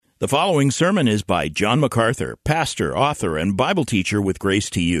The following sermon is by John MacArthur, pastor, author, and Bible teacher with Grace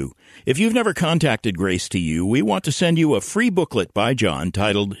to You. If you've never contacted Grace to You, we want to send you a free booklet by John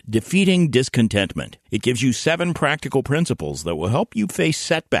titled Defeating Discontentment. It gives you 7 practical principles that will help you face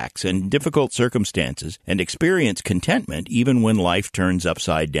setbacks and difficult circumstances and experience contentment even when life turns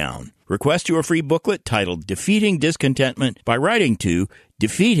upside down. Request your free booklet titled Defeating Discontentment by writing to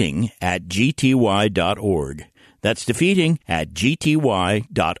defeating@gty.org. That's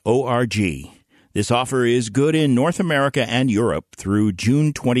defeating@gty.org. This offer is good in North America and Europe through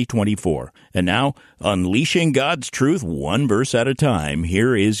June 2024. And now, unleashing God's truth one verse at a time,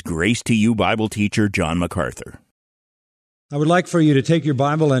 here is Grace to You Bible teacher John MacArthur. I would like for you to take your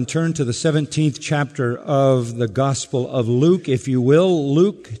Bible and turn to the 17th chapter of the Gospel of Luke, if you will,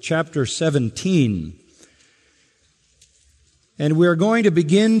 Luke chapter 17. And we're going to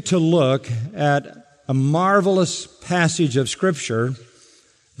begin to look at a marvelous passage of Scripture,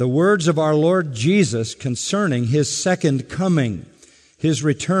 the words of our Lord Jesus concerning His second coming, His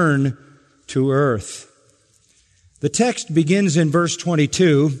return to earth. The text begins in verse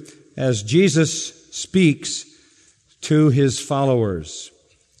 22 as Jesus speaks to His followers.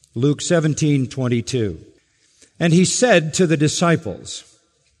 Luke 17:22. And He said to the disciples,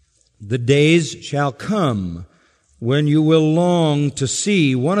 "The days shall come when you will long to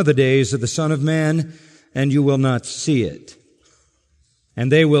see one of the days of the Son of Man, and you will not see it.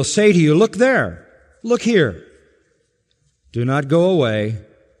 And they will say to you, 'Look there, look here.' Do not go away,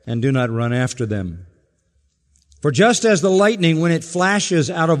 and do not run after them. For just as the lightning, when it flashes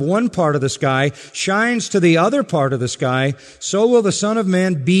out of one part of the sky, shines to the other part of the sky, so will the Son of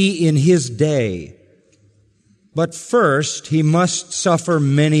Man be in His day. But first He must suffer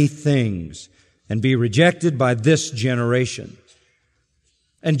many things, and be rejected by this generation.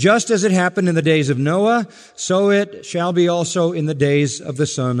 And just as it happened in the days of Noah, so it shall be also in the days of the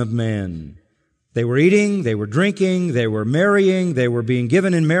Son of Man. They were eating, they were drinking, they were marrying, they were being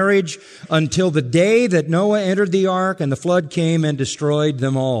given in marriage, until the day that Noah entered the ark and the flood came and destroyed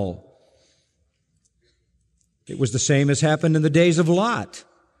them all. It was the same as happened in the days of Lot.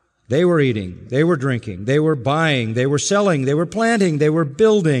 They were eating, they were drinking, they were buying, they were selling, they were planting, they were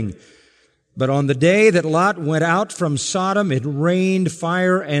building. But on the day that Lot went out from Sodom, it rained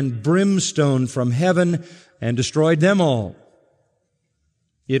fire and brimstone from heaven and destroyed them all.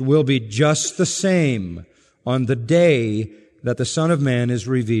 It will be just the same on the day that the Son of Man is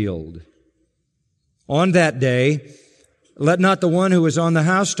revealed. On that day, let not the one who is on the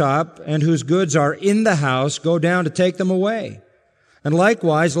housetop and whose goods are in the house go down to take them away. And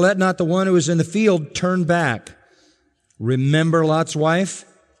likewise, let not the one who is in the field turn back. Remember Lot's wife?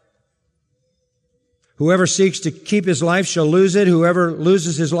 Whoever seeks to keep his life shall lose it. Whoever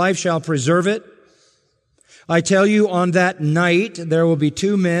loses his life shall preserve it. I tell you, on that night there will be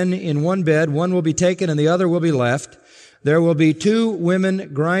 2 men in one bed. One will be taken and the other will be left. There will be 2 women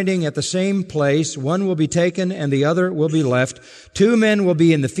grinding at the same place. One will be taken and the other will be left. 2 men will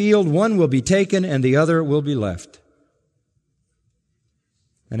be in the field. One will be taken and the other will be left."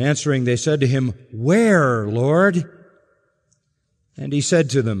 And answering, they said to Him, "Where, Lord?" And He said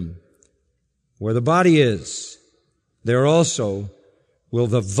to them, "Where the body is, there also will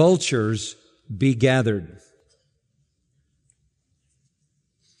the vultures be gathered."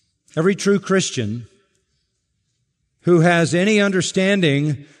 Every true Christian who has any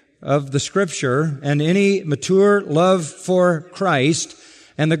understanding of the Scripture and any mature love for Christ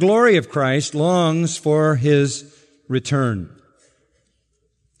and the glory of Christ longs for His return.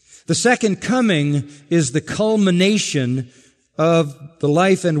 The second coming is the culmination of the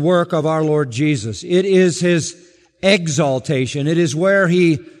life and work of our Lord Jesus. It is His exaltation. It is where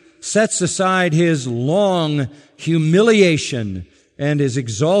He sets aside His long humiliation and is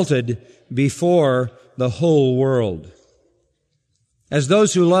exalted before the whole world. As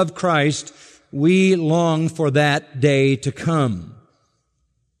those who love Christ, we long for that day to come.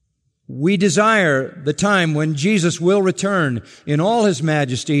 We desire the time when Jesus will return in all His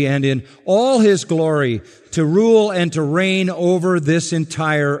majesty and in all His glory to rule and to reign over this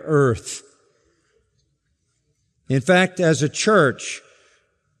entire earth. In fact, as a church,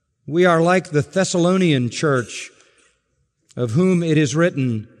 we are like the Thessalonian church, of whom it is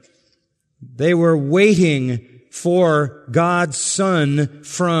written, they were waiting for God's Son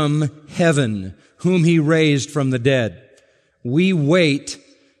from heaven, whom He raised from the dead. We wait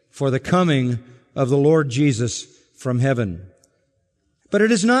for the coming of the Lord Jesus from heaven. But it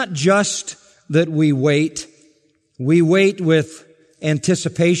is not just that we wait with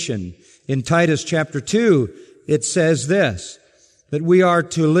anticipation. In Titus chapter 2, it says this, that we are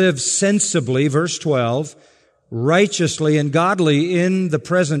to live sensibly, verse 12, righteously and godly in the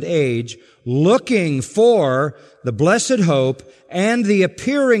present age, looking for the blessed hope and the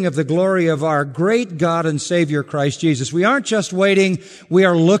appearing of the glory of our great God and Savior Christ Jesus. We aren't just waiting, we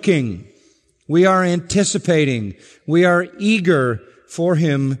are looking. We are anticipating. We are eager for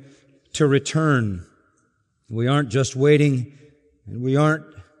Him to return. We aren't just waiting, and we aren't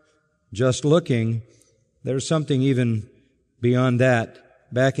just looking. There's something even beyond that.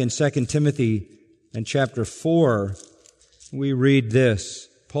 Back in 2 Timothy and chapter 4, we read this.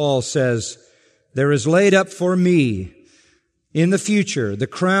 Paul says, "There is laid up for me in the future the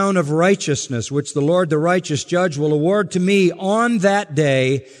crown of righteousness, which the Lord, the righteous judge, will award to me on that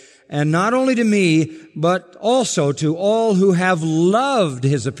day, and not only to me, but also to all who have loved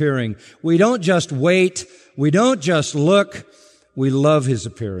His appearing." We don't just wait. We don't just look. We love His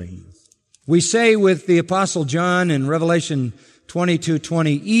appearing. We say with the Apostle John in Revelation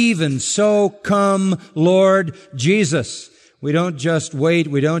 22:20, "Even so come, Lord Jesus." We don't just wait.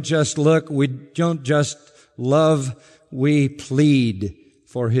 We don't just look. We don't just love. We plead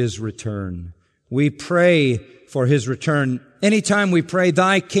for His return. We pray for His return. Anytime we pray,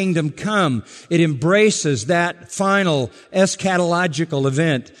 "Thy kingdom come," it embraces that final eschatological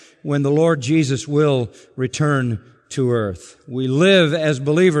event when the Lord Jesus will return to earth. We live as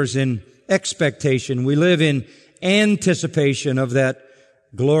believers in expectation. We live in anticipation of that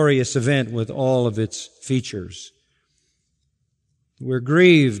glorious event with all of its features. We're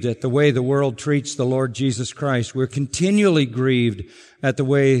grieved at the way the world treats the Lord Jesus Christ. We're continually grieved at the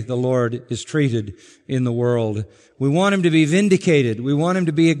way the Lord is treated in the world. We want Him to be vindicated. We want Him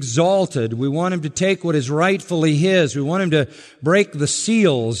to be exalted. We want Him to take what is rightfully His. We want Him to break the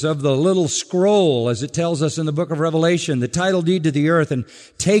seals of the little scroll, as it tells us in the book of Revelation, the title deed to the earth, and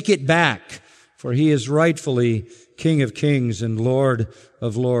take it back, for He is rightfully King of kings and Lord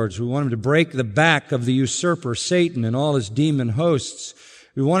of lords. We want Him to break the back of the usurper, Satan, and all his demon hosts.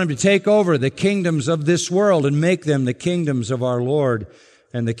 We want Him to take over the kingdoms of this world and make them the kingdoms of our Lord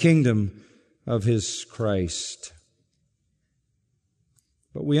and the kingdom of His Christ.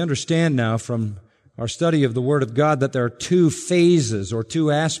 But we understand now from our study of the Word of God that there are two phases or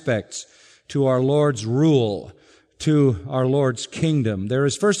two aspects to our Lord's rule, to our Lord's kingdom. There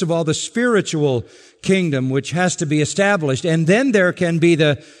is, first of all, the spiritual kingdom, which has to be established, and then there can be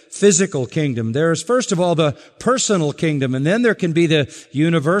the physical kingdom. There is, first of all, the personal kingdom, and then there can be the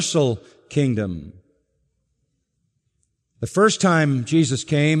universal kingdom. The first time Jesus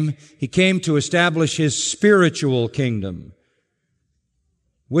came, He came to establish His spiritual kingdom,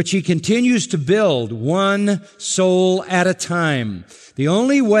 which He continues to build one soul at a time. The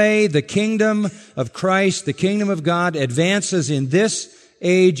only way the kingdom of Christ, the kingdom of God, advances in this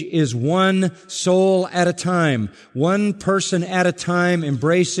age is one soul at a time, one person at a time,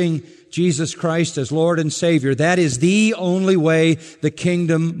 embracing Jesus Christ as Lord and Savior. That is the only way the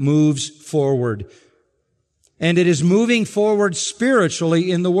kingdom moves forward. And it is moving forward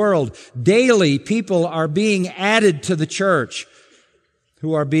spiritually in the world. Daily, people are being added to the church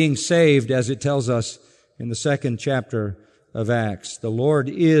who are being saved, as it tells us in the 2nd chapter of Acts. The Lord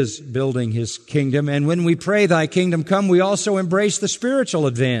is building His kingdom, and when we pray, "Thy kingdom come," we also embrace the spiritual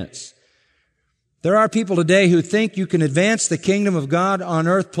advance. There are people today who think you can advance the kingdom of God on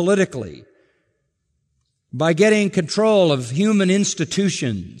earth politically by getting control of human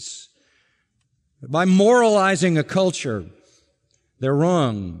institutions, by moralizing a culture. They're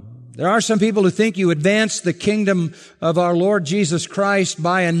wrong. There are some people who think you advance the kingdom of our Lord Jesus Christ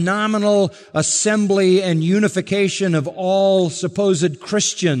by a nominal assembly and unification of all supposed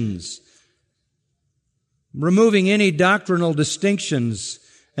Christians, removing any doctrinal distinctions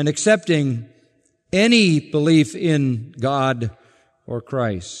and accepting any belief in God or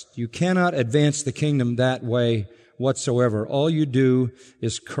Christ. You cannot advance the kingdom that way whatsoever. All you do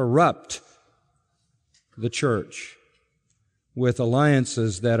is corrupt the church with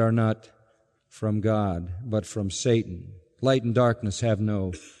alliances that are not from God, but from Satan. Light and darkness have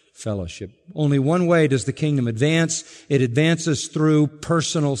no fellowship. Only one way does the kingdom advance. It advances through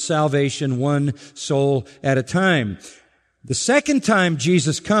personal salvation, one soul at a time. The second time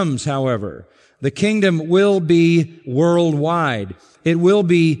Jesus comes, however, the kingdom will be worldwide. It will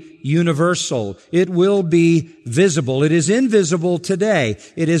be universal. It will be visible. It is invisible today.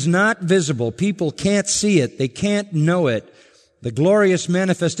 It is not visible. People can't see it. They can't know it. The glorious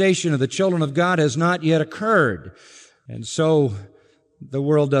manifestation of the children of God has not yet occurred. And so the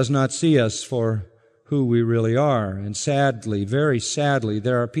world does not see us for who we really are. And sadly, very sadly,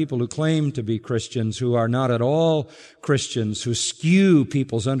 there are people who claim to be Christians who are not at all Christians, who skew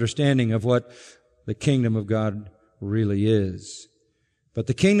people's understanding of what the kingdom of God really is. But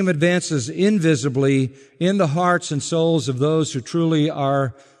the kingdom advances invisibly in the hearts and souls of those who truly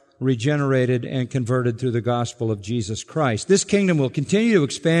are regenerated and converted through the gospel of Jesus Christ. This kingdom will continue to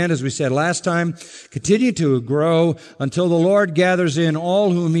expand, as we said last time, continue to grow until the Lord gathers in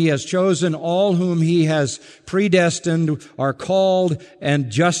all whom He has chosen, all whom He has predestined, are called and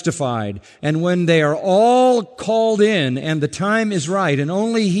justified. And when they are all called in and the time is right, and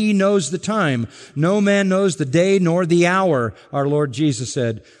only He knows the time, no man knows the day nor the hour, our Lord Jesus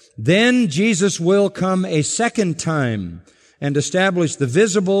said, then Jesus will come a second time and establish the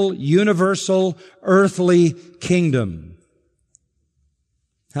visible, universal, earthly kingdom.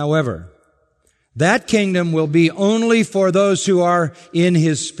 However, that kingdom will be only for those who are in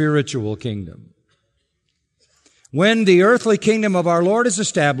His spiritual kingdom. When the earthly kingdom of our Lord is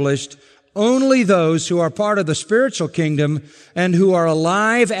established, only those who are part of the spiritual kingdom and who are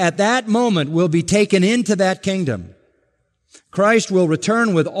alive at that moment will be taken into that kingdom. Christ will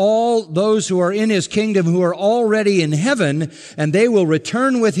return with all those who are in His kingdom who are already in heaven, and they will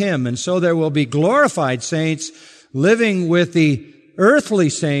return with Him. And so there will be glorified saints living with the earthly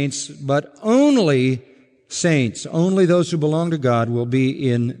saints, but only saints, only those who belong to God will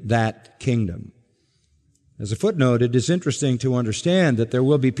be in that kingdom. As a footnote, it is interesting to understand that there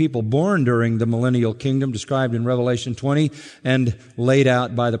will be people born during the millennial kingdom described in Revelation 20 and laid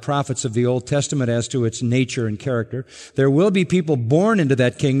out by the prophets of the Old Testament as to its nature and character. There will be people born into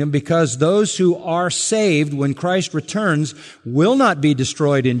that kingdom because those who are saved when Christ returns will not be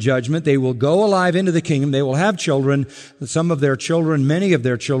destroyed in judgment. They will go alive into the kingdom. They will have children. Some of their children, many of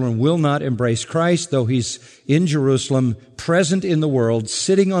their children will not embrace Christ, though He's in Jerusalem, present in the world,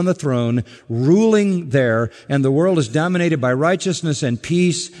 sitting on the throne, ruling there, and the world is dominated by righteousness and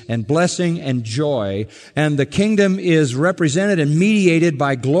peace and blessing and joy. And the kingdom is represented and mediated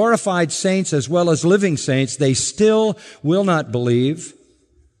by glorified saints as well as living saints. They still will not believe,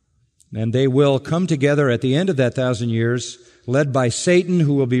 and they will come together at the end of that 1,000 years, led by Satan,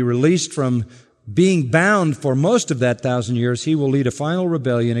 who will be released from being bound for most of that 1,000 years. He will lead a final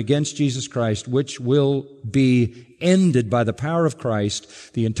rebellion against Jesus Christ, which will be ended by the power of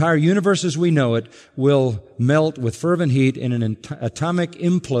Christ. The entire universe as we know it will melt with fervent heat in an atomic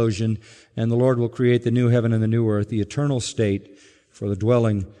implosion, and the Lord will create the new heaven and the new earth, the eternal state for the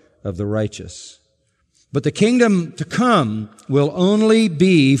dwelling of the righteous. But the kingdom to come will only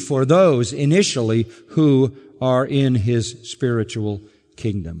be for those initially who are in His spiritual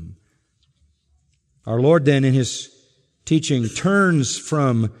kingdom. Our Lord then in His teaching turns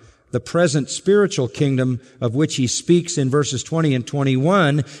from the present spiritual kingdom of which He speaks in verses 20 and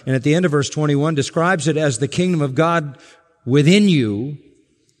 21, and at the end of verse 21 describes it as the kingdom of God within you,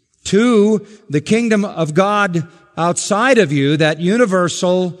 to the kingdom of God outside of you, that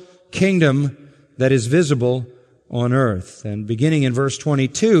universal kingdom that is visible on earth. And beginning in verse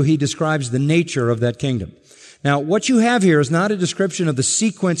 22, He describes the nature of that kingdom. Now, what you have here is not a description of the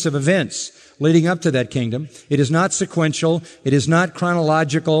sequence of events leading up to that kingdom. It is not sequential. It is not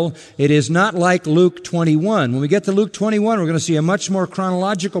chronological. It is not like Luke 21. When we get to Luke 21, we're going to see a much more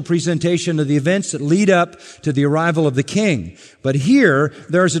chronological presentation of the events that lead up to the arrival of the king. But here,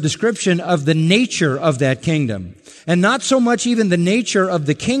 there's a description of the nature of that kingdom. And not so much even the nature of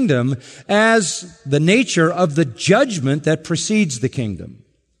the kingdom as the nature of the judgment that precedes the kingdom.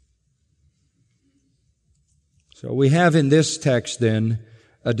 So we have in this text then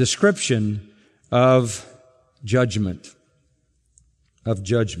a description of judgment. Of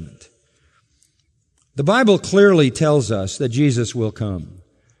judgment. The Bible clearly tells us that Jesus will come,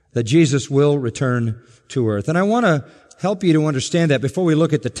 that Jesus will return to earth. And I want to help you to understand that before we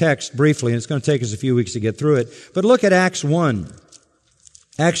look at the text briefly, and it's going to take us a few weeks to get through it. But look at Acts 1.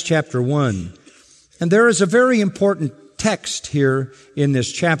 Acts chapter 1. And there is a very important text here in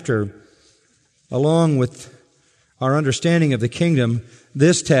this chapter, along with our understanding of the kingdom.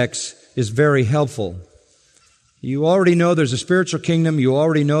 This text is very helpful. You already know there's a spiritual kingdom. You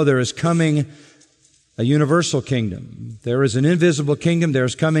already know there is coming a universal kingdom. There is an invisible kingdom. There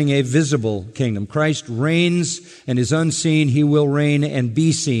is coming a visible kingdom. Christ reigns and is unseen. He will reign and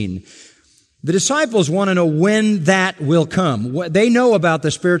be seen. The disciples want to know when that will come. They know about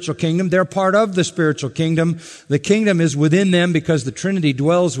the spiritual kingdom. They're part of the spiritual kingdom. The kingdom is within them because the Trinity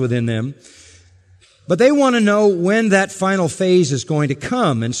dwells within them. But they want to know when that final phase is going to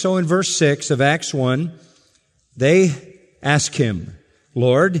come. And so in verse 6 of Acts 1, they ask Him,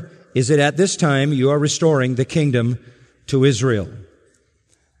 Lord, is it at this time you are restoring the kingdom to Israel?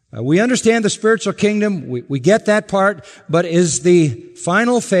 We understand the spiritual kingdom. We get that part. But is the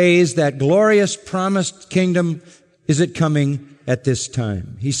final phase, that glorious promised kingdom, is it coming at this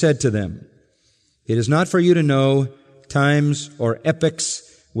time? He said to them, it is not for you to know times or epochs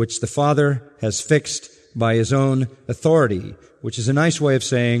which the Father has fixed by His own authority, which is a nice way of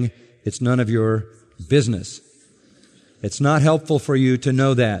saying it's none of your business. It's not helpful for you to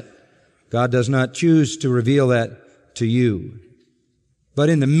know that. God does not choose to reveal that to you. But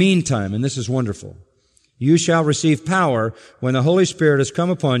in the meantime, and this is wonderful, you shall receive power when the Holy Spirit has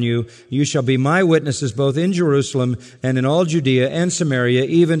come upon you. You shall be my witnesses both in Jerusalem and in all Judea and Samaria,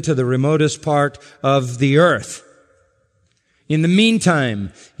 even to the remotest part of the earth. In the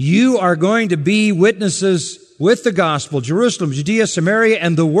meantime, you are going to be witnesses with the gospel, Jerusalem, Judea, Samaria,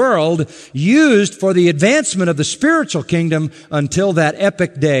 and the world, used for the advancement of the spiritual kingdom until that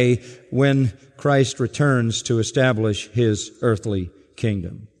epic day when Christ returns to establish His earthly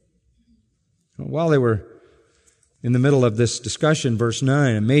kingdom. While they were in the middle of this discussion, verse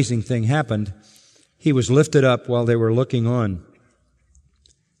 9, an amazing thing happened. He was lifted up while they were looking on,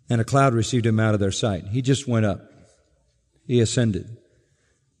 and a cloud received Him out of their sight. He just went up. He ascended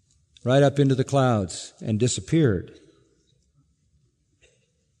right up into the clouds and disappeared.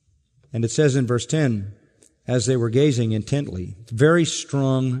 And it says in verse 10, as they were gazing intently, very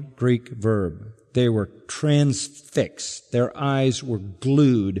strong Greek verb. They were transfixed. Their eyes were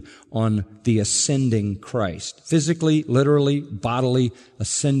glued on the ascending Christ. Physically, literally, bodily,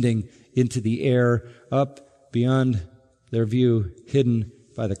 ascending into the air, up beyond their view, hidden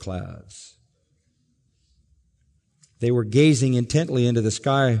by the clouds. They were gazing intently into the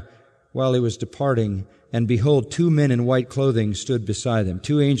sky while He was departing, and behold, 2 men in white clothing stood beside Him.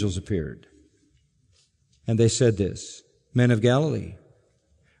 2 angels appeared. And they said this, Men of Galilee,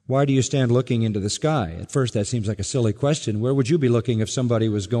 why do you stand looking into the sky? At first that seems like a silly question. Where would you be looking if somebody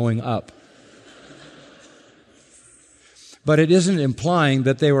was going up? But it isn't implying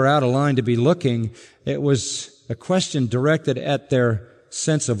that they were out of line to be looking. It was a question directed at their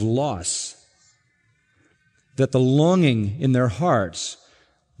sense of loss. That the longing in their hearts,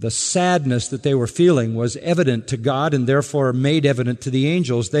 the sadness that they were feeling, was evident to God and therefore made evident to the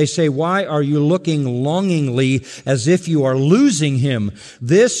angels. They say, why are you looking longingly as if you are losing Him?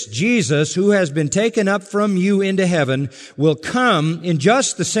 This Jesus, who has been taken up from you into heaven, will come in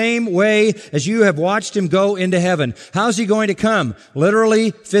just the same way as you have watched Him go into heaven. How's He going to come?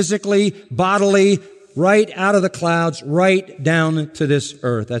 Literally, physically, bodily, right out of the clouds, right down to this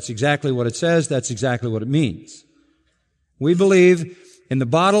earth. That's exactly what it says. That's exactly what it means. We believe in the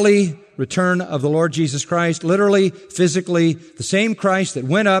bodily return of the Lord Jesus Christ, literally, physically. The same Christ that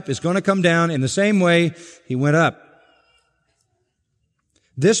went up is going to come down in the same way He went up.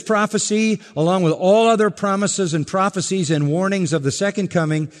 This prophecy, along with all other promises and prophecies and warnings of the second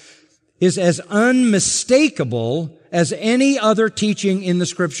coming, is as unmistakable as any other teaching in the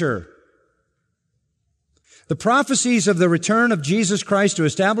Scripture. The prophecies of the return of Jesus Christ to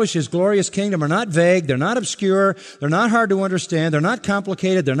establish His glorious kingdom are not vague, they're not obscure, they're not hard to understand, they're not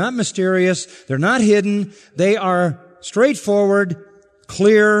complicated, they're not mysterious, they're not hidden. They are straightforward,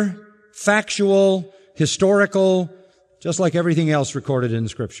 clear, factual, historical, just like everything else recorded in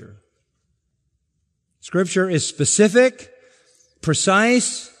Scripture. Scripture is specific,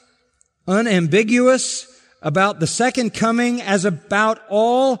 precise, unambiguous about the second coming, as about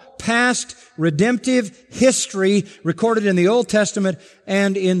all past redemptive history recorded in the Old Testament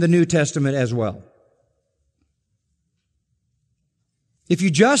and in the New Testament as well. If you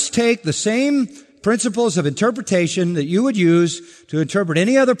just take the same principles of interpretation that you would use to interpret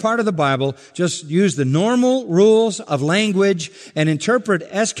any other part of the Bible, just use the normal rules of language and interpret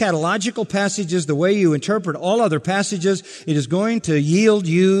eschatological passages the way you interpret all other passages, it is going to yield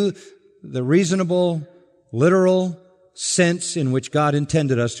you the reasonable, literal sense in which God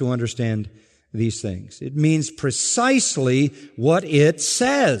intended us to understand these things. It means precisely what it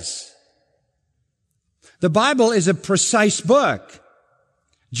says. The Bible is a precise book.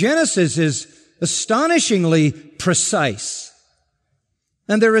 Genesis is astonishingly precise.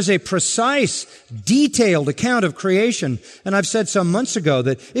 And there is a precise, detailed account of creation. And I've said some months ago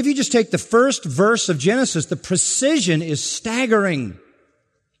that if you just take the first verse of Genesis, the precision is staggering.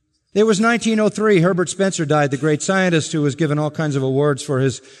 It was 1903. Herbert Spencer died, the great scientist who was given all kinds of awards for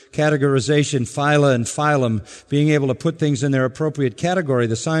his categorization, phyla and phylum, being able to put things in their appropriate category.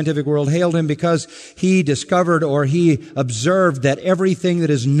 The scientific world hailed him because he discovered, or he observed, that everything that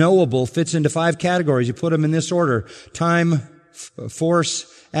is knowable fits into 5 categories. You put them in this order: time, force,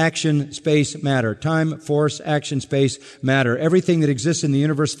 action, space, matter. Time, force, action, space, matter. Everything that exists in the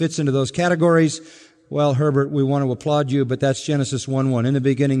universe fits into those categories. Well, Herbert, we want to applaud you, but that's Genesis 1:1. In the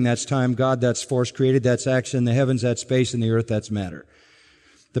beginning, that's time. God, that's force. Created, that's action. The heavens, that's space. And the earth, that's matter.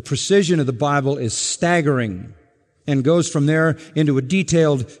 The precision of the Bible is staggering. and goes from there into a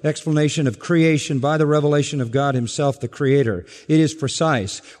detailed explanation of creation by the revelation of God Himself, the Creator. It is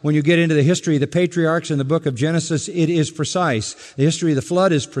precise. When you get into the history of the patriarchs in the book of Genesis, it is precise. The history of the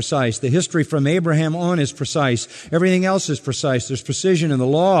flood is precise. The history from Abraham on is precise. Everything else is precise. There's precision in the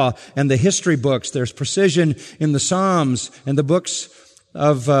law and the history books. There's precision in the Psalms and the books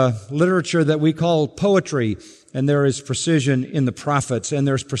of literature that we call poetry. And there is precision in the prophets, and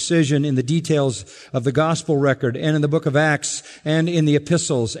there's precision in the details of the gospel record, and in the book of Acts, and in the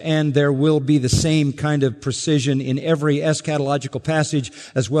epistles, and there will be the same kind of precision in every eschatological passage,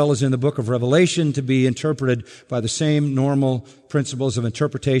 as well as in the book of Revelation, to be interpreted by the same normal principles of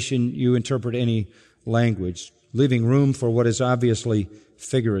interpretation you interpret any language, leaving room for what is obviously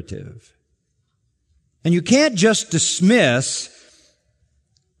figurative. And you can't just dismiss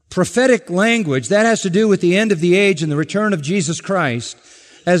prophetic language, that has to do with the end of the age and the return of Jesus Christ,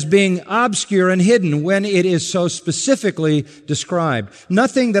 as being obscure and hidden when it is so specifically described.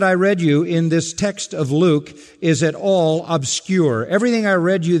 Nothing that I read you in this text of Luke is at all obscure. Everything I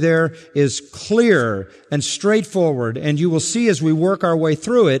read you there is clear and straightforward, and you will see as we work our way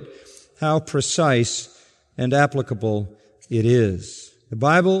through it how precise and applicable it is. The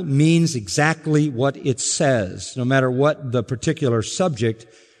Bible means exactly what it says, no matter what the particular subject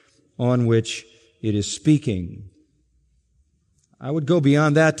on which it is speaking. I would go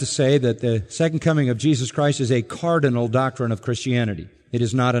beyond that to say that the second coming of Jesus Christ is a cardinal doctrine of Christianity. It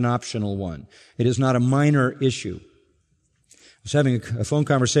is not an optional one. It is not a minor issue. I was having a phone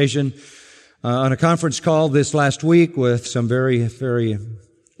conversation on a conference call this last week with some very, very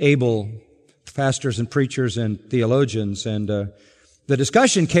able pastors and preachers and theologians, and the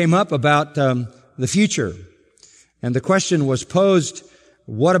discussion came up about the future. And the question was posed,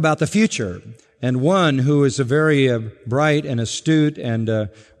 what about the future? And one who is a very bright and astute and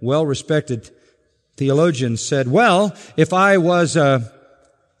well-respected theologian said, well, if I was a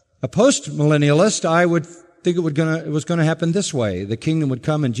post-millennialist, I would think it was going to happen this way. The kingdom would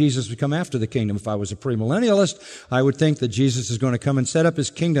come and Jesus would come after the kingdom. If I was a premillennialist, I would think that Jesus is going to come and set up His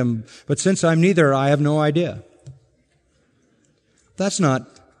kingdom. But since I'm neither, I have no idea. That's not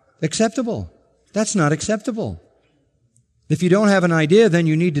acceptable. That's not acceptable. If you don't have an idea, then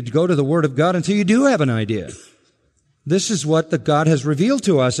you need to go to the Word of God until you do have an idea. This is what God has revealed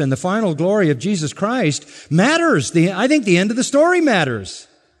to us, and the final glory of Jesus Christ matters. I think the end of the story matters.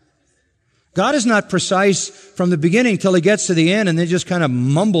 God is not precise from the beginning till He gets to the end and then just kind of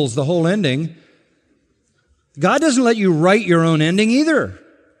mumbles the whole ending. God doesn't let you write your own ending either.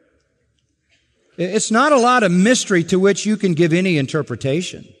 It's not a lot of mystery to which you can give any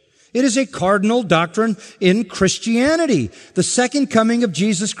interpretation. It is a cardinal doctrine in Christianity. The second coming of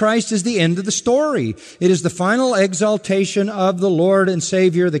Jesus Christ is the end of the story. It is the final exaltation of the Lord and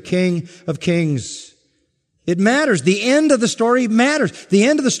Savior, the King of Kings. It matters. The end of the story matters. The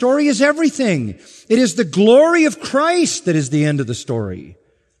end of the story is everything. It is the glory of Christ that is the end of the story.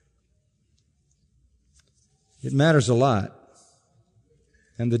 It matters a lot.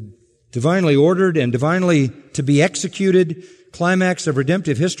 And the divinely ordered and divinely to be executed climax of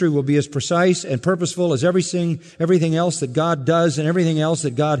redemptive history will be as precise and purposeful as everything else that God does and everything else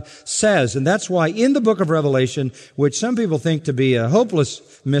that God says. And that's why in the book of Revelation, which some people think to be a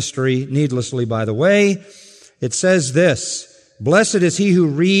hopeless mystery, needlessly by the way, it says this, blessed is he who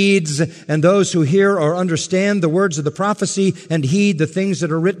reads and those who hear or understand the words of the prophecy and heed the things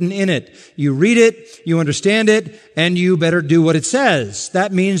that are written in it. You read it, you understand it, and you better do what it says.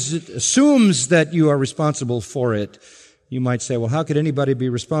 That means it assumes that you are responsible for it. You might say, well, how could anybody be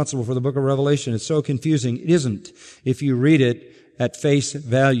responsible for the book of Revelation? It's so confusing. It isn't. If you read it at face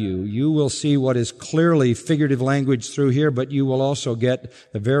value, you will see what is clearly figurative language through here, but you will also get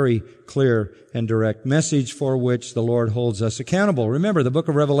a very clear and direct message for which the Lord holds us accountable. Remember, the book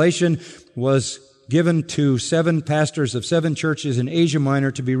of Revelation was given to 7 pastors of 7 churches in Asia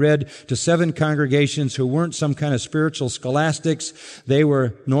Minor to be read to 7 congregations who weren't some kind of spiritual scholastics. They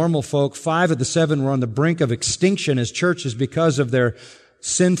were normal folk. 5 of the 7 were on the brink of extinction as churches because of their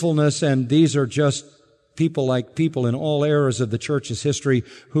sinfulness, and these are just people like people in all eras of the church's history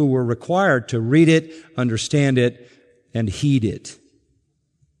who were required to read it, understand it, and heed it.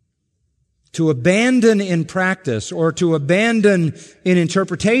 To abandon in practice or to abandon in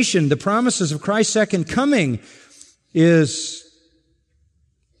interpretation the promises of Christ's second coming is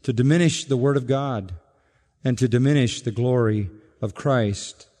to diminish the Word of God and to diminish the glory of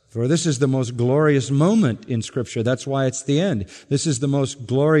Christ. For this is the most glorious moment in Scripture. That's why it's the end. This is the most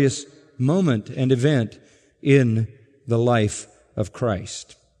glorious moment and event in the life of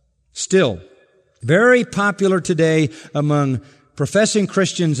Christ. Still, very popular today among professing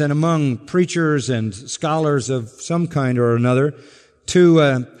Christians and among preachers and scholars of some kind or another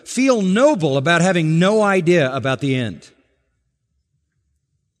to feel noble about having no idea about the end.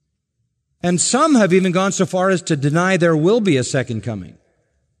 And some have even gone so far as to deny there will be a second coming.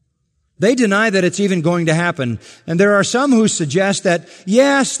 They deny that it's even going to happen. And there are some who suggest that,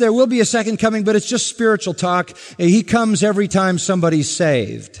 yes, there will be a second coming, but it's just spiritual talk. He comes every time somebody's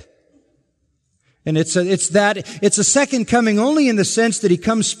saved. And it's a second coming only in the sense that he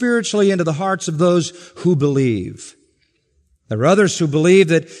comes spiritually into the hearts of those who believe. There are others who believe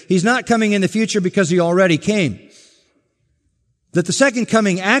that he's not coming in the future because he already came. That the second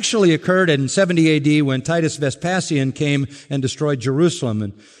coming actually occurred in 70 AD when Titus Vespasian came and destroyed Jerusalem.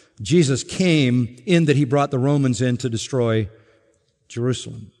 And Jesus came in that he brought the Romans in to destroy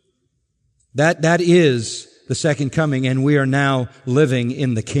Jerusalem. That is the second coming, and we are now living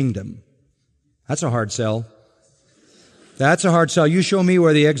in the kingdom. That's a hard sell. That's a hard sell. You show me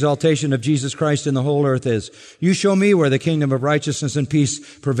where the exaltation of Jesus Christ in the whole earth is. You show me where the kingdom of righteousness and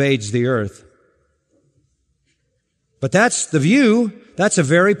peace pervades the earth. But that's the view. That's a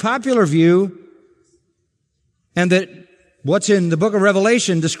very popular view. And that what's in the book of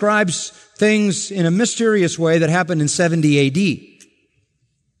Revelation describes things in a mysterious way that happened in 70 AD.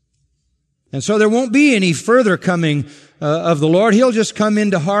 And so there won't be any further coming of the Lord. He'll just come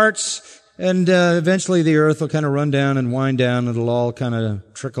into hearts, and eventually the earth will kind of run down and wind down. It'll all kind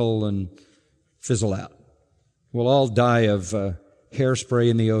of trickle and fizzle out. We'll all die of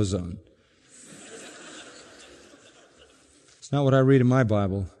hairspray in the ozone. Not what I read in my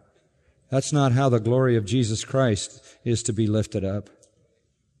Bible. That's not how the glory of Jesus Christ is to be lifted up.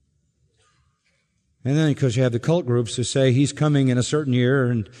 And then because you have the cult groups who say he's coming in a certain year,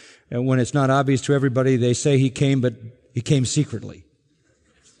 and when it's not obvious to everybody, they say he came, but he came secretly.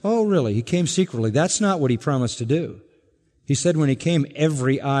 Oh, really? He came secretly. That's not what he promised to do. He said when he came,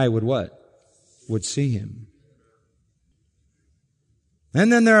 every eye would what? Would see him. And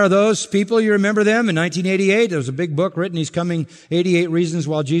then there are those people, you remember them, in 1988, there was a big book written, He's Coming, 88 Reasons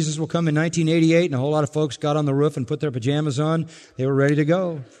Why Jesus Will Come in 1988, and a whole lot of folks got on the roof and put their pajamas on. They were ready to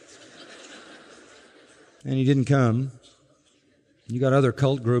go. And he didn't come. You got other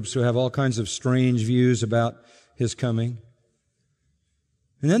cult groups who have all kinds of strange views about his coming.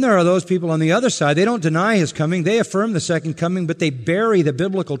 And then there are those people on the other side. They don't deny his coming. They affirm the second coming, but they bury the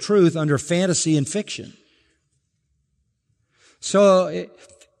biblical truth under fantasy and fiction. So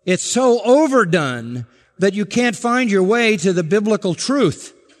it's so overdone that you can't find your way to the biblical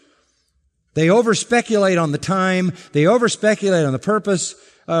truth. They over-speculate on the time. They over-speculate on the purpose,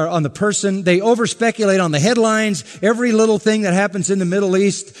 on the person. They over-speculate on the headlines. Every little thing that happens in the Middle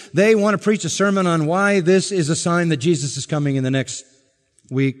East, they want to preach a sermon on why this is a sign that Jesus is coming in the next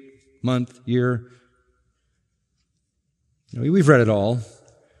week, month, year. We've read it all.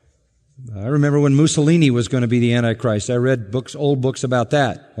 I remember when Mussolini was going to be the Antichrist. I read old books about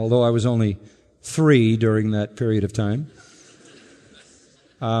that, although I was only 3 during that period of time.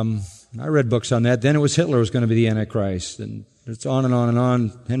 I read books on that. Then it was Hitler was going to be the Antichrist. And it's on and on and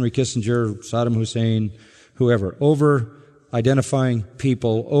on. Henry Kissinger, Saddam Hussein, whoever. Over-identifying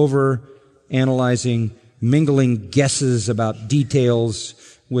people, over-analyzing, mingling guesses about details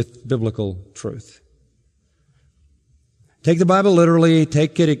with biblical truth. Take the Bible literally,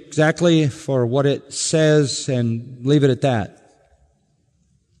 take it exactly for what it says, and leave it at that.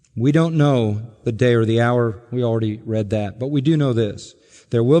 We don't know the day or the hour. We already read that. But we do know this.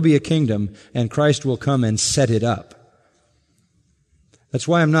 There will be a kingdom, and Christ will come and set it up. That's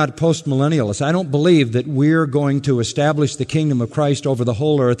why I'm not a post-millennialist. I don't believe that we're going to establish the kingdom of Christ over the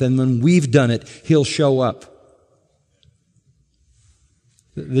whole earth, and when we've done it, He'll show up.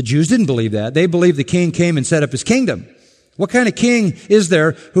 The Jews didn't believe that. They believed the king came and set up his kingdom. What kind of king is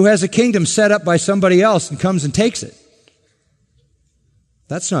there who has a kingdom set up by somebody else and comes and takes it?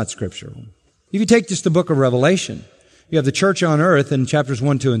 That's not scriptural. If you take just the book of Revelation, you have the church on earth in chapters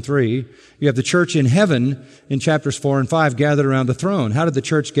 1, 2, and 3. You have the church in heaven in chapters 4 and 5 gathered around the throne. How did the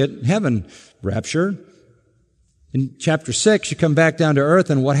church get in heaven? Rapture. In chapter 6, you come back down to earth,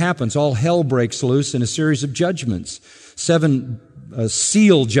 and what happens? All hell breaks loose in a series of judgments. 7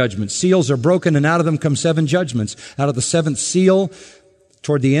 seal judgments. Seals are broken, and out of them come 7 judgments. Out of the 7th seal,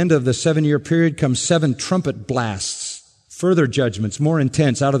 toward the end of the 7-year period, comes 7 trumpet blasts. further judgments, more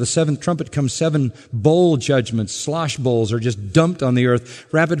intense. Out of the seventh trumpet comes 7 bowl judgments. Slosh bowls are just dumped on the earth,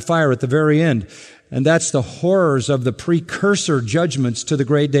 rapid fire at the very end. And that's the horrors of the precursor judgments to the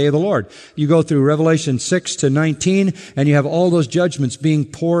great day of the Lord. You go through Revelation 6 to 19, and you have all those judgments being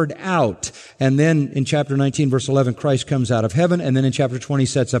poured out. And then in chapter 19, verse 11, Christ comes out of heaven. And then in chapter 20,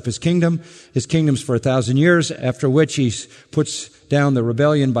 sets up his kingdom. His kingdom's for 1,000 years, after which he puts down the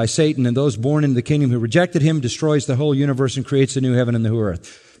rebellion by Satan and those born into the kingdom who rejected him, destroys the whole universe, and creates a new heaven and the new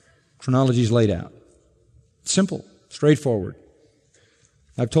earth. Chronology is laid out. Simple, straightforward.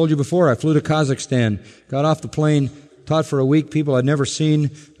 I've told you before, I flew to Kazakhstan, got off the plane, taught for a week, people I'd never seen,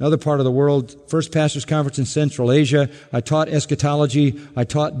 another part of the world, first pastors' conference in Central Asia. I taught eschatology. I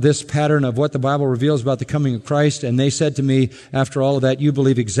taught this pattern of what the Bible reveals about the coming of Christ, and they said to me, after all of that, you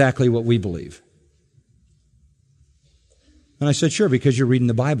believe exactly what we believe. And I said, sure, because you're reading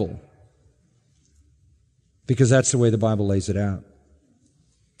the Bible. Because that's the way the Bible lays it out.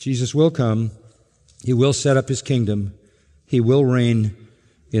 Jesus will come. He will set up his kingdom. He will reign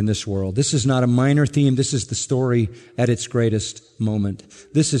in this world. This is not a minor theme. This is the story at its greatest moment.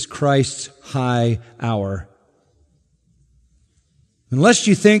 This is Christ's high hour. Unless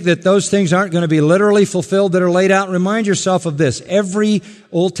you think that those things aren't going to be literally fulfilled that are laid out, remind yourself of this. Every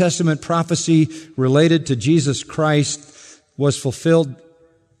Old Testament prophecy related to Jesus Christ was fulfilled,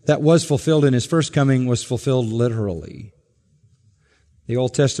 that was fulfilled in his first coming, was fulfilled literally. The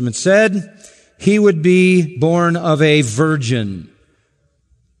Old Testament said he would be born of a virgin.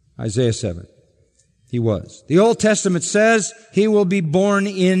 Isaiah 7. He was. The Old Testament says he will be born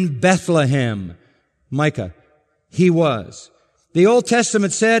in Bethlehem. Micah. He was. The Old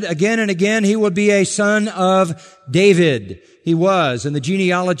Testament said again and again he would be a son of David. He was. And the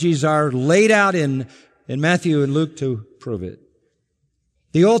genealogies are laid out in Matthew and Luke to prove it.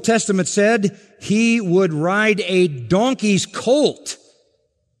 The Old Testament said he would ride a donkey's colt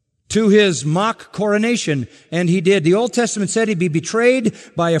to his mock coronation, and he did. The Old Testament said he'd be betrayed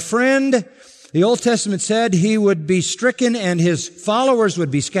by a friend. The Old Testament said he would be stricken and his followers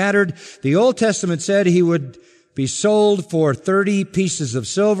would be scattered. The Old Testament said he would be sold for 30 pieces of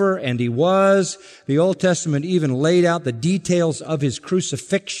silver, and he was. The Old Testament even laid out the details of his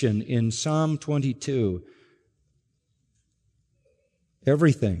crucifixion in Psalm 22.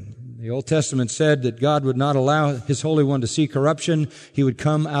 Everything. The Old Testament said that God would not allow His Holy One to see corruption. He would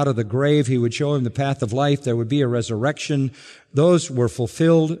come out of the grave. He would show him the path of life. There would be a resurrection. Those were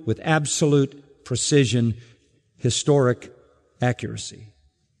fulfilled with absolute precision, historic accuracy.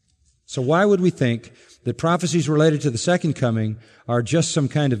 So why would we think that prophecies related to the second coming are just some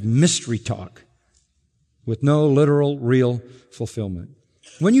kind of mystery talk with no literal, real fulfillment?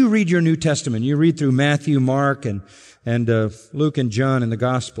 When you read your New Testament, you read through Matthew, Mark, and Luke and John in the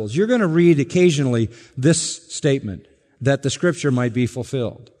Gospels, you're going to read occasionally this statement, that the Scripture might be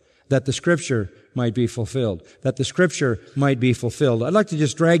fulfilled, that the Scripture might be fulfilled, that the Scripture might be fulfilled. I'd like to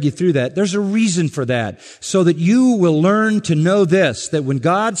just drag you through that. There's a reason for that, so that you will learn to know this, that when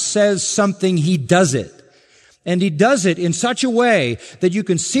God says something, He does it. And He does it in such a way that you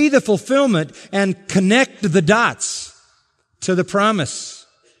can see the fulfillment and connect the dots to the promise.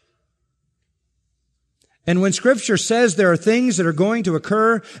 And when Scripture says there are things that are going to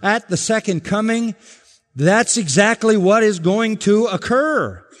occur at the second coming, that's exactly what is going to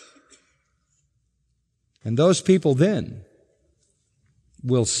occur. And those people then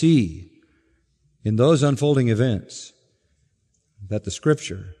will see in those unfolding events that the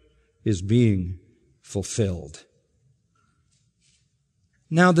Scripture is being fulfilled.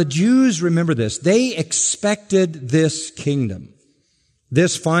 Now the Jews, remember this, they expected this kingdom.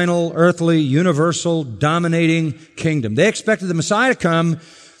 This final, earthly, universal, dominating kingdom. They expected the Messiah to come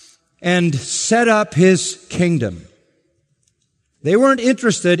and set up His kingdom. They weren't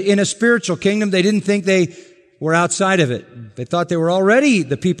interested in a spiritual kingdom. They didn't think they were outside of it. They thought they were already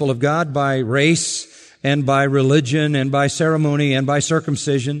the people of God by race and by religion and by ceremony and by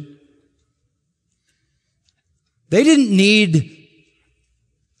circumcision. They didn't need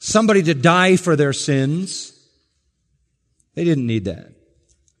somebody to die for their sins. They didn't need that.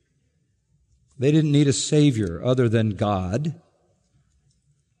 They didn't need a Savior other than God.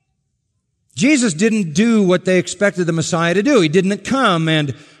 Jesus didn't do what they expected the Messiah to do. He didn't come,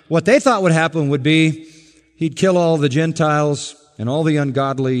 and what they thought would happen would be He'd kill all the Gentiles and all the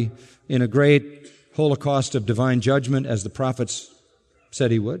ungodly in a great holocaust of divine judgment, as the prophets said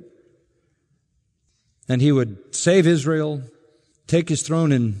He would. And He would save Israel, take His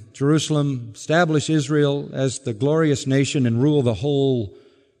throne in Jerusalem, establish Israel as the glorious nation, and rule the whole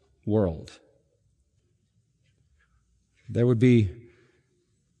world. There would be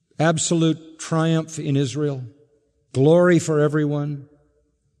absolute triumph in Israel. glory for everyone,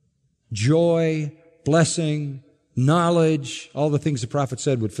 joy, blessing, knowledge, all the things the prophet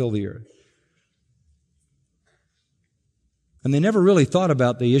said would fill the earth. And they never really thought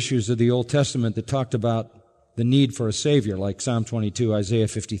about the issues of the Old Testament that talked about the need for a Savior, like Psalm 22, Isaiah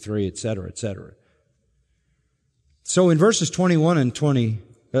 53, etc., etc. So in verses 20 and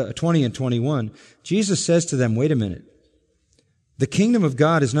 21, Jesus says to them, wait a minute. The kingdom of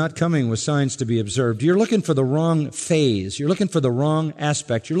God is not coming with signs to be observed. You're looking for the wrong phase. You're looking for the wrong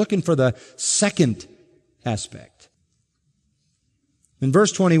aspect. You're looking for the second aspect. In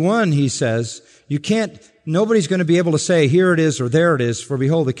verse 21, he says, nobody's going to be able to say, here it is or there it is, for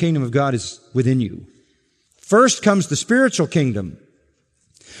behold, the kingdom of God is within you. First comes the spiritual kingdom.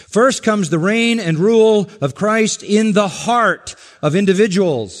 First comes the reign and rule of Christ in the heart of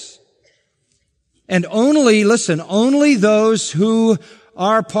individuals. And only those who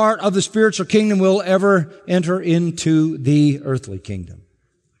are part of the spiritual kingdom will ever enter into the earthly kingdom.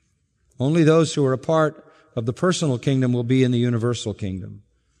 Only those who are a part of the personal kingdom will be in the universal kingdom.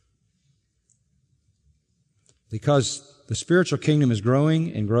 Because the spiritual kingdom is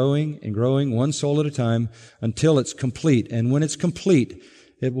growing and growing and growing, one soul at a time, until it's complete. And when it's complete,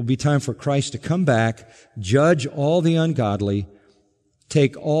 it will be time for Christ to come back, judge all the ungodly,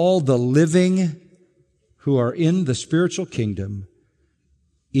 take all the living who are in the spiritual kingdom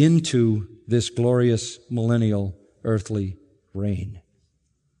into this glorious millennial earthly reign.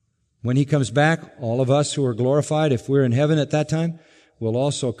 When He comes back, all of us who are glorified, if we're in heaven at that time, will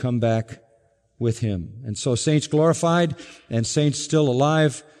also come back with Him. And so saints glorified and saints still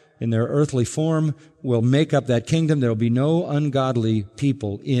alive in their earthly form will make up that kingdom. There will be no ungodly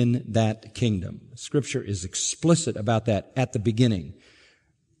people in that kingdom. Scripture is explicit about that at the beginning.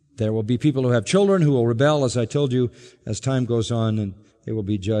 There will be people who have children who will rebel, as I told you, as time goes on, and they will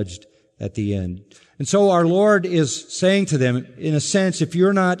be judged at the end. And so our Lord is saying to them, in a sense, if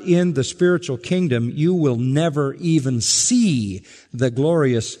you're not in the spiritual kingdom, you will never even see the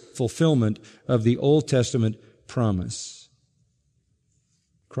glorious fulfillment of the Old Testament promise.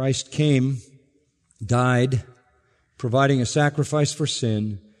 Christ came, died, providing a sacrifice for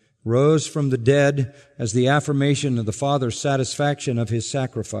sin, rose from the dead as the affirmation of the Father's satisfaction of His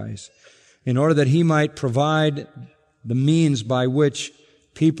sacrifice, in order that He might provide the means by which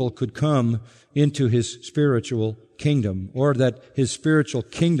people could come into His spiritual kingdom, or that His spiritual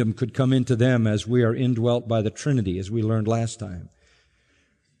kingdom could come into them as we are indwelt by the Trinity, as we learned last time.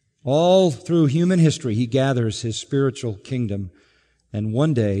 All through human history, He gathers His spiritual kingdom, and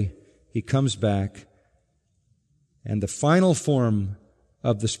one day He comes back, and the final form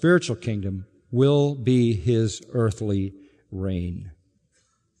of the spiritual kingdom will be His earthly reign.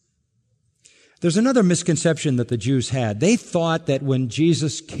 There's another misconception that the Jews had. They thought that when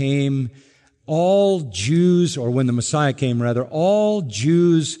Jesus came, all Jews, or when the Messiah came rather, all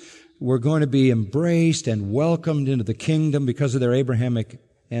Jews were going to be embraced and welcomed into the kingdom because of their Abrahamic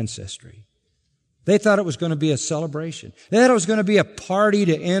ancestry. They thought it was going to be a celebration. They thought it was going to be a party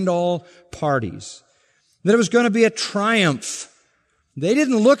to end all parties. That it was going to be a triumph. They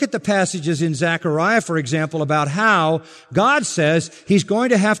didn't look at the passages in Zechariah, for example, about how God says He's going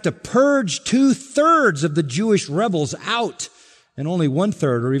to have to purge 2/3 of the Jewish rebels out, and only 1/3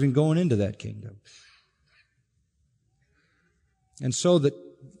 are even going into that kingdom. And so the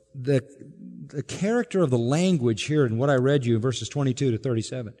character of the language here in what I read you in verses 22 to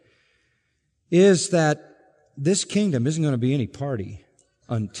 37 is that this kingdom isn't going to be any party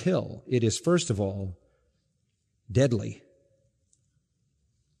until it is, first of all, deadly.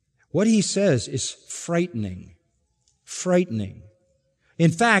 What He says is frightening. Frightening.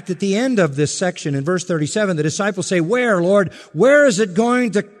 In fact, at the end of this section, in verse 37, the disciples say, "Where, Lord? Where is it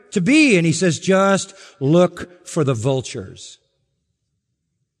going to be?" And He says, "Just look for the vultures.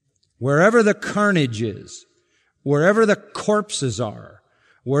 Wherever the carnage is, wherever the corpses are,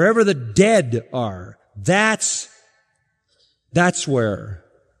 wherever the dead are, that's where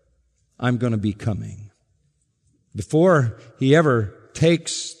I'm going to be coming." Before He ever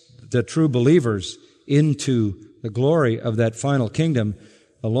takes the true believers into the glory of that final kingdom,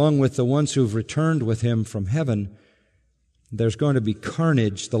 along with the ones who've returned with Him from heaven, there's going to be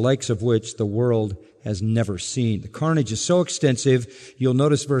carnage, the likes of which the world has never seen. The carnage is so extensive, you'll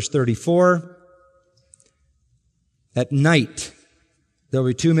notice verse 34, at night, there'll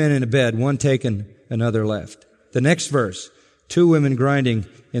be 2 men in a bed, one taken, another left. The next verse, 2 women grinding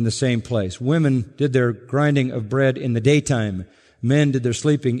in the same place. Women did their grinding of bread in the daytime. Men did their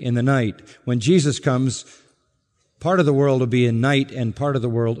sleeping in the night. When Jesus comes, part of the world will be in night and part of the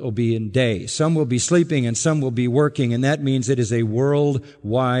world will be in day. Some will be sleeping and some will be working, and that means it is a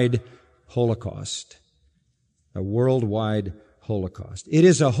worldwide Holocaust. A worldwide Holocaust. It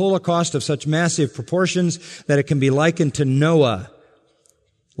is a Holocaust of such massive proportions that it can be likened to Noah.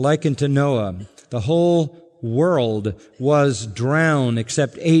 Likened to Noah. The whole world was drowned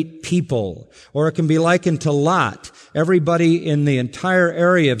except 8 people. Or it can be likened to Lot. Everybody in the entire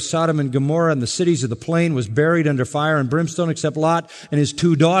area of Sodom and Gomorrah and the cities of the plain was buried under fire and brimstone except Lot and his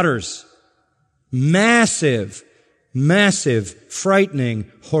 2 daughters. Massive,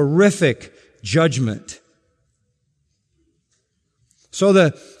 frightening, horrific judgment. So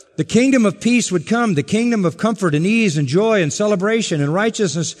the kingdom of peace would come, the kingdom of comfort and ease and joy and celebration and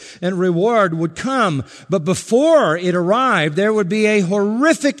righteousness and reward would come. But before it arrived, there would be a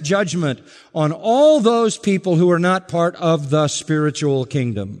horrific judgment on all those people who are not part of the spiritual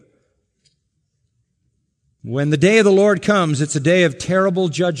kingdom. When the day of the Lord comes, it's a day of terrible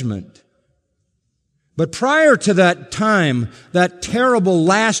judgment. But prior to that time, that terrible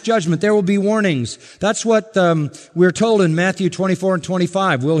last judgment, there will be warnings. That's what we're told in Matthew 24 and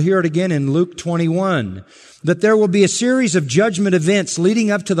 25. We'll hear it again in Luke 21. That there will be a series of judgment events leading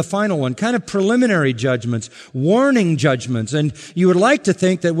up to the final one, kind of preliminary judgments, warning judgments. And you would like to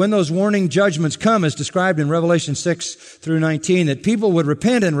think that when those warning judgments come, as described in Revelation 6 through 19, that people would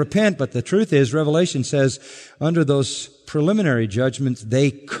repent, but the truth is, Revelation says, under those preliminary judgments,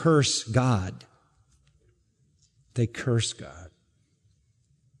 they curse God. They curse God.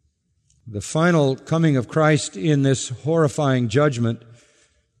 The final coming of Christ in this horrifying judgment,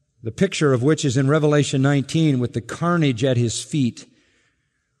 the picture of which is in Revelation 19 with the carnage at His feet.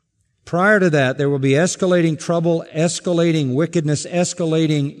 Prior to that, there will be escalating trouble, escalating wickedness,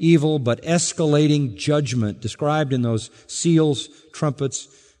 escalating evil, but escalating judgment described in those seals, trumpets,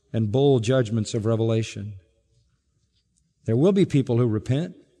 and bowl judgments of Revelation. There will be people who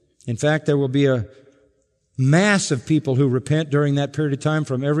repent. In fact, there will be a mass of people who repent during that period of time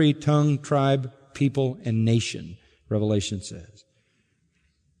from every tongue, tribe, people, and nation, Revelation says.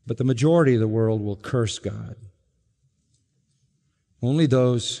 But the majority of the world will curse God. Only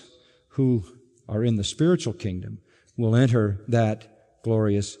those who are in the spiritual kingdom will enter that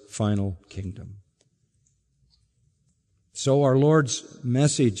glorious final kingdom. So our Lord's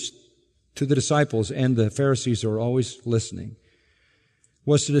message to the disciples and the Pharisees who are always listening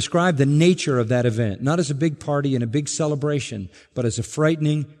was to describe the nature of that event, not as a big party and a big celebration, but as a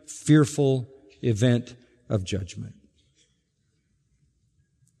frightening, fearful event of judgment.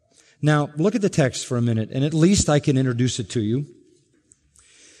 Now, look at the text for a minute, and at least I can introduce it to you.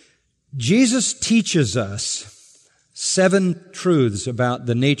 Jesus teaches us 7 truths about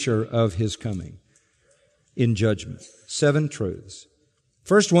the nature of His coming in judgment. 7 truths.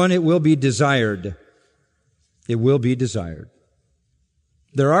 First one, it will be desired. It will be desired.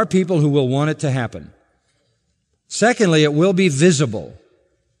 There are people who will want it to happen. Secondly, it will be visible.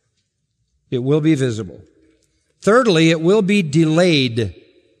 It will be visible. Thirdly, it will be delayed.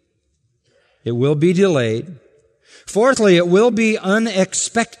 It will be delayed. Fourthly, it will be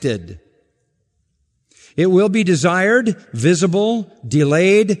unexpected. It will be desired, visible,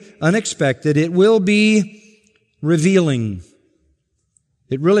 delayed, unexpected. It will be revealing.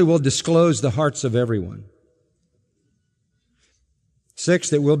 It really will disclose the hearts of everyone.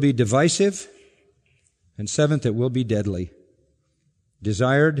 6th, it will be divisive. And 7th, it will be deadly.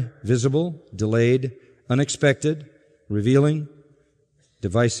 Desired, visible, delayed, unexpected, revealing,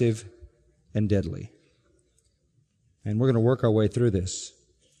 divisive, and deadly. And we're going to work our way through this.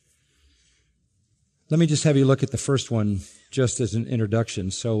 Let me just have you look at the first one just as an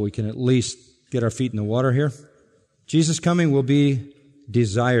introduction so we can at least get our feet in the water here. Jesus' coming will be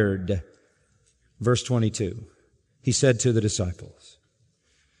desired. Verse 22. He said to the disciples,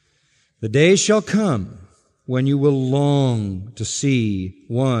 "The days shall come when you will long to see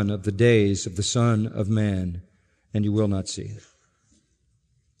one of the days of the Son of Man, and you will not see it."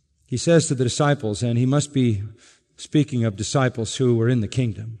 He says to the disciples, and he must be speaking of disciples who were in the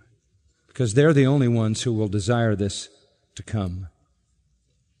kingdom, because they're the only ones who will desire this to come.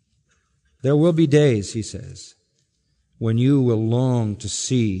 There will be days, he says, when you will long to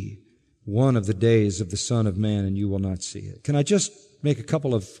see one of the days of the Son of Man, and you will not see it. Can I just make a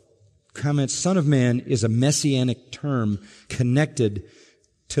couple of comments? Son of Man is a messianic term connected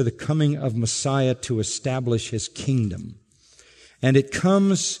to the coming of Messiah to establish His kingdom. And it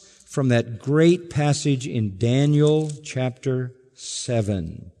comes from that great passage in Daniel chapter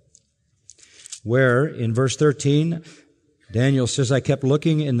 7, where in verse 13, Daniel says, "I kept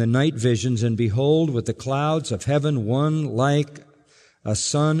looking in the night visions, and behold, with the clouds of heaven, one like A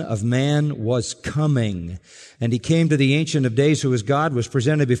Son of Man was coming. And he came to the Ancient of Days, who is God, was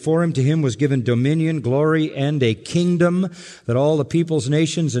presented before him. To him was given dominion, glory, and a kingdom, that all the peoples,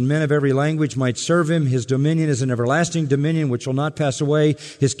 nations, and men of every language might serve him. His dominion is an everlasting dominion which will not pass away.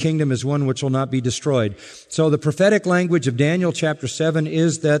 His kingdom is one which will not be destroyed. So the prophetic language of Daniel chapter 7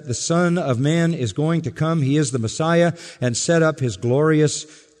 is that the Son of Man is going to come. He is the Messiah, and set up his glorious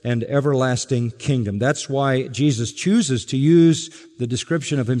and everlasting kingdom. That's why Jesus chooses to use the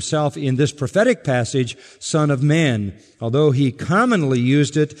description of himself in this prophetic passage, Son of Man. Although he commonly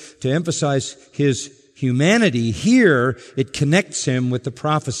used it to emphasize his humanity, here it connects him with the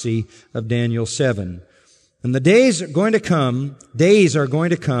prophecy of Daniel 7. And the days are going to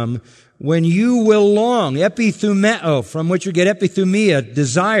come when you will long, epithumeo, from which you get epithumia,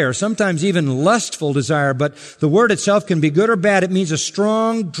 desire, sometimes even lustful desire, but the word itself can be good or bad. It means a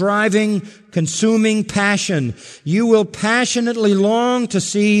strong, driving, consuming passion. You will passionately long to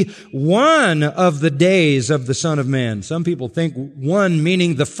see one of the days of the Son of Man. Some people think one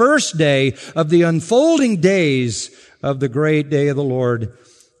meaning the first day of the unfolding days of the great day of the Lord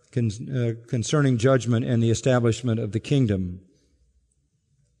concerning judgment and the establishment of the kingdom.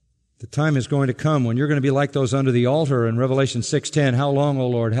 The time is going to come when you're going to be like those under the altar in Revelation 6:10. How long, O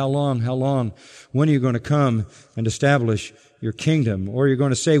Lord? How long? How long? When are you going to come and establish your kingdom? Or you're going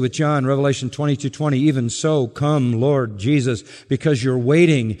to say with John, Revelation 22:20, even so, come, Lord Jesus, because you're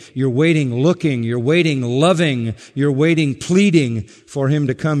waiting looking, you're waiting loving, you're waiting pleading for him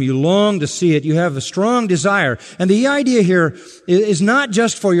to come. You long to see it. You have a strong desire. And the idea here is not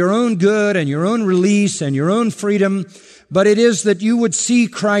just for your own good and your own release and your own freedom, but it is that you would see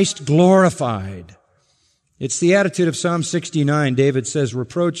Christ glorified. It's the attitude of Psalm 69. David says, the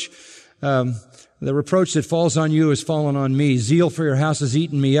reproach that falls on you has fallen on me. Zeal for your house has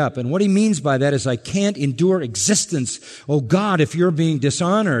eaten me up. And what he means by that is I can't endure existence. Oh God, if you're being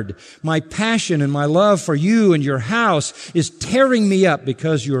dishonored, my passion and my love for you and your house is tearing me up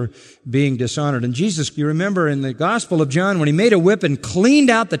because you're being dishonored. And Jesus, you remember in the Gospel of John, when he made a whip and cleaned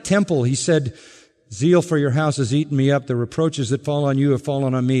out the temple, he said, zeal for your house has eaten me up. The reproaches that fall on you have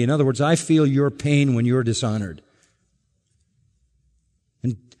fallen on me. In other words, I feel your pain when you're dishonored.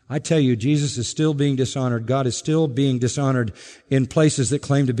 And I tell you, Jesus is still being dishonored. God is still being dishonored in places that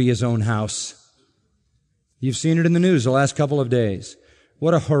claim to be his own house. You've seen it in the news the last couple of days.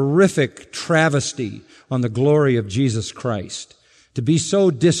 What a horrific travesty on the glory of Jesus Christ. To be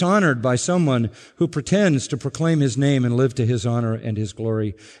so dishonored by someone who pretends to proclaim his name and live to his honor and his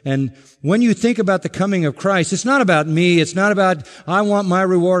glory. And when you think about the coming of Christ, it's not about me. It's not about, I want my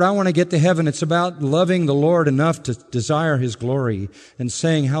reward. I want to get to heaven. It's about loving the Lord enough to desire his glory and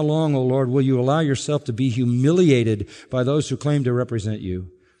saying, how long, O Lord, will you allow yourself to be humiliated by those who claim to represent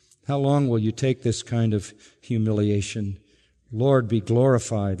you? How long will you take this kind of humiliation? Lord, be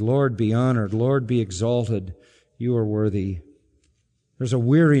glorified. Lord, be honored. Lord, be exalted. You are worthy. There's a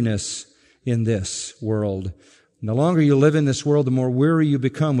weariness in this world. And the longer you live in this world, the more weary you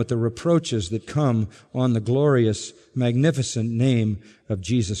become with the reproaches that come on the glorious, magnificent name of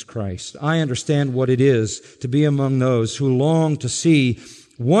Jesus Christ. I understand what it is to be among those who long to see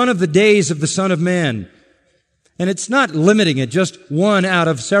one of the days of the Son of Man. And it's not limiting it, just one out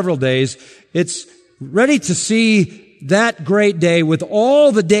of several days. It's ready to see that great day with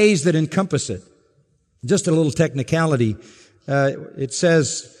all the days that encompass it. Just a little technicality. It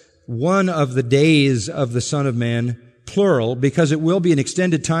says one of the days of the Son of Man, plural, because it will be an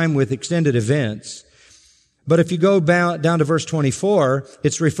extended time with extended events. But if you go down to verse 24,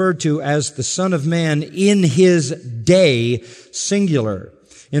 it's referred to as the Son of Man in his day, singular.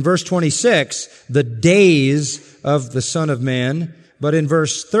 In verse 26, the days of the Son of Man. But in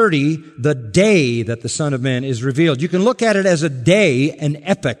verse 30, the day that the Son of Man is revealed. You can look at it as a day, an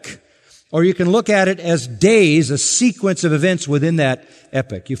epoch. Or you can look at it as days, a sequence of events within that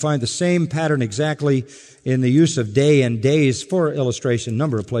epoch. You find the same pattern exactly in the use of day and days for illustration, a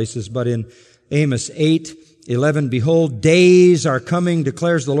number of places. But in Amos 8:11, behold, days are coming,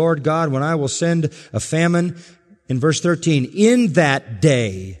 declares the Lord God, when I will send a famine. In verse 13, in that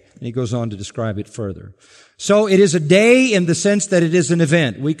day. And he goes on to describe it further. So it is a day in the sense that it is an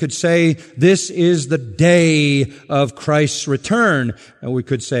event. We could say this is the day of Christ's return. And we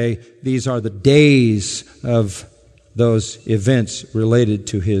could say these are the days of those events related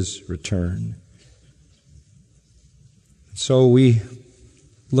to his return. So we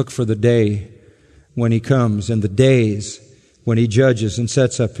look for the day when he comes and the days when he judges and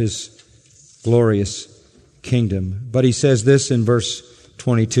sets up his glorious kingdom. But he says this in verse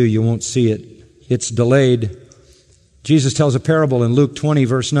 22, you won't see it. It's delayed. Jesus tells a parable in Luke 20,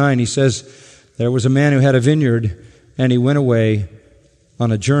 verse 9. He says, there was a man who had a vineyard, and he went away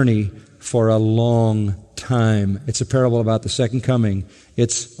on a journey for a long time. It's a parable about the second coming.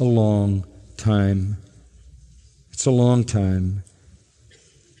 It's a long time. It's a long time.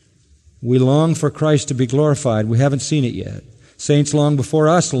 We long for Christ to be glorified. We haven't seen it yet. Saints long before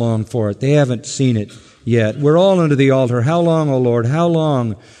us long for it. They haven't seen it yet. We're all under the altar. How long, O Lord? How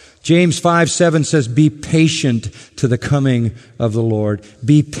long? James 5:7 says, be patient to the coming of the Lord.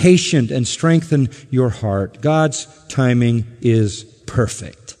 Be patient and strengthen your heart. God's timing is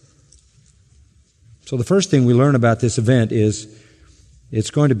perfect. So the first thing we learn about this event is it's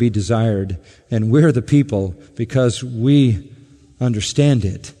going to be desired. And we're the people because we understand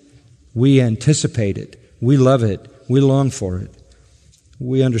it. We anticipate it. We love it. We long for it.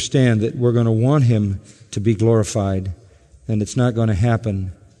 We understand that we're going to want Him to be glorified, and it's not going to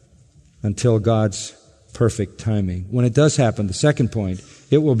happen until God's perfect timing. When it does happen, the second point,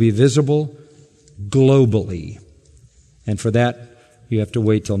 it will be visible globally. And for that, you have to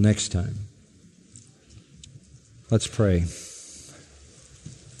wait till next time. Let's pray.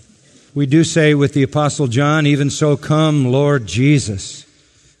 We do say with the Apostle John, even so come, Lord Jesus.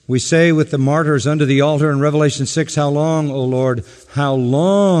 We say with the martyrs under the altar in Revelation 6, how long, O Lord, how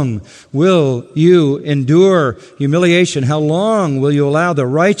long will you endure humiliation? How long will you allow the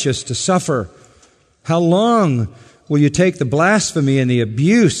righteous to suffer? How long will you take the blasphemy and the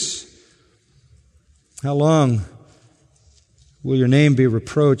abuse? How long will your name be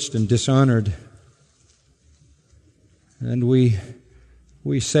reproached and dishonored? And we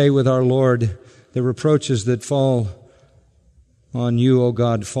say with our Lord, the reproaches that fall on you, O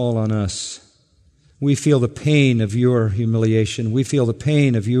God, fall on us. We feel the pain of your humiliation. We feel the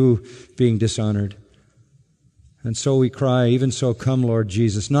pain of you being dishonored. And so we cry, even so come, Lord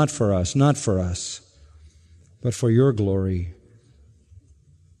Jesus, not for us, but for your glory.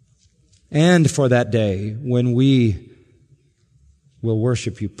 And for that day when we will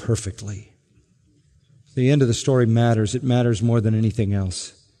worship you perfectly. The end of the story matters. It matters more than anything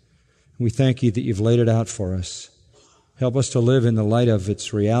else. We thank you that you've laid it out for us. Help us to live in the light of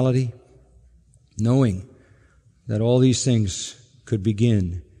its reality, knowing that all these things could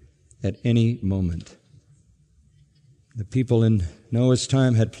begin at any moment. The people in Noah's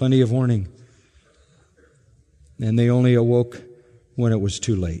time had plenty of warning, and they only awoke when it was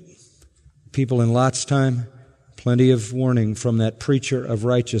too late. People in Lot's time, plenty of warning from that preacher of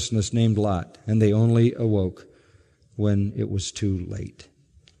righteousness named Lot, and they only awoke when it was too late.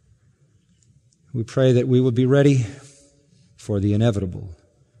 We pray that we will be ready for the inevitable,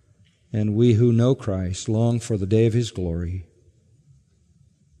 and we who know Christ long for the day of His glory.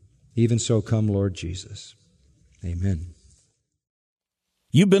 Even so come, Lord Jesus. Amen.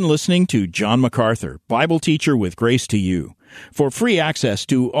 You've been listening to John MacArthur, Bible teacher with Grace to You. For free access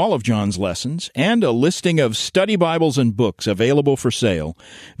to all of John's lessons and a listing of study Bibles and books available for sale,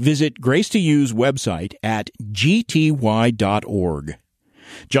 visit Grace to You's website at gty.org.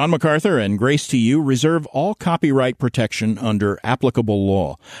 John MacArthur and Grace to You reserve all copyright protection under applicable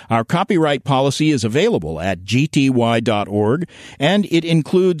law. Our copyright policy is available at gty.org, and it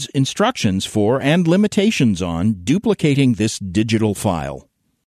includes instructions for and limitations on duplicating this digital file.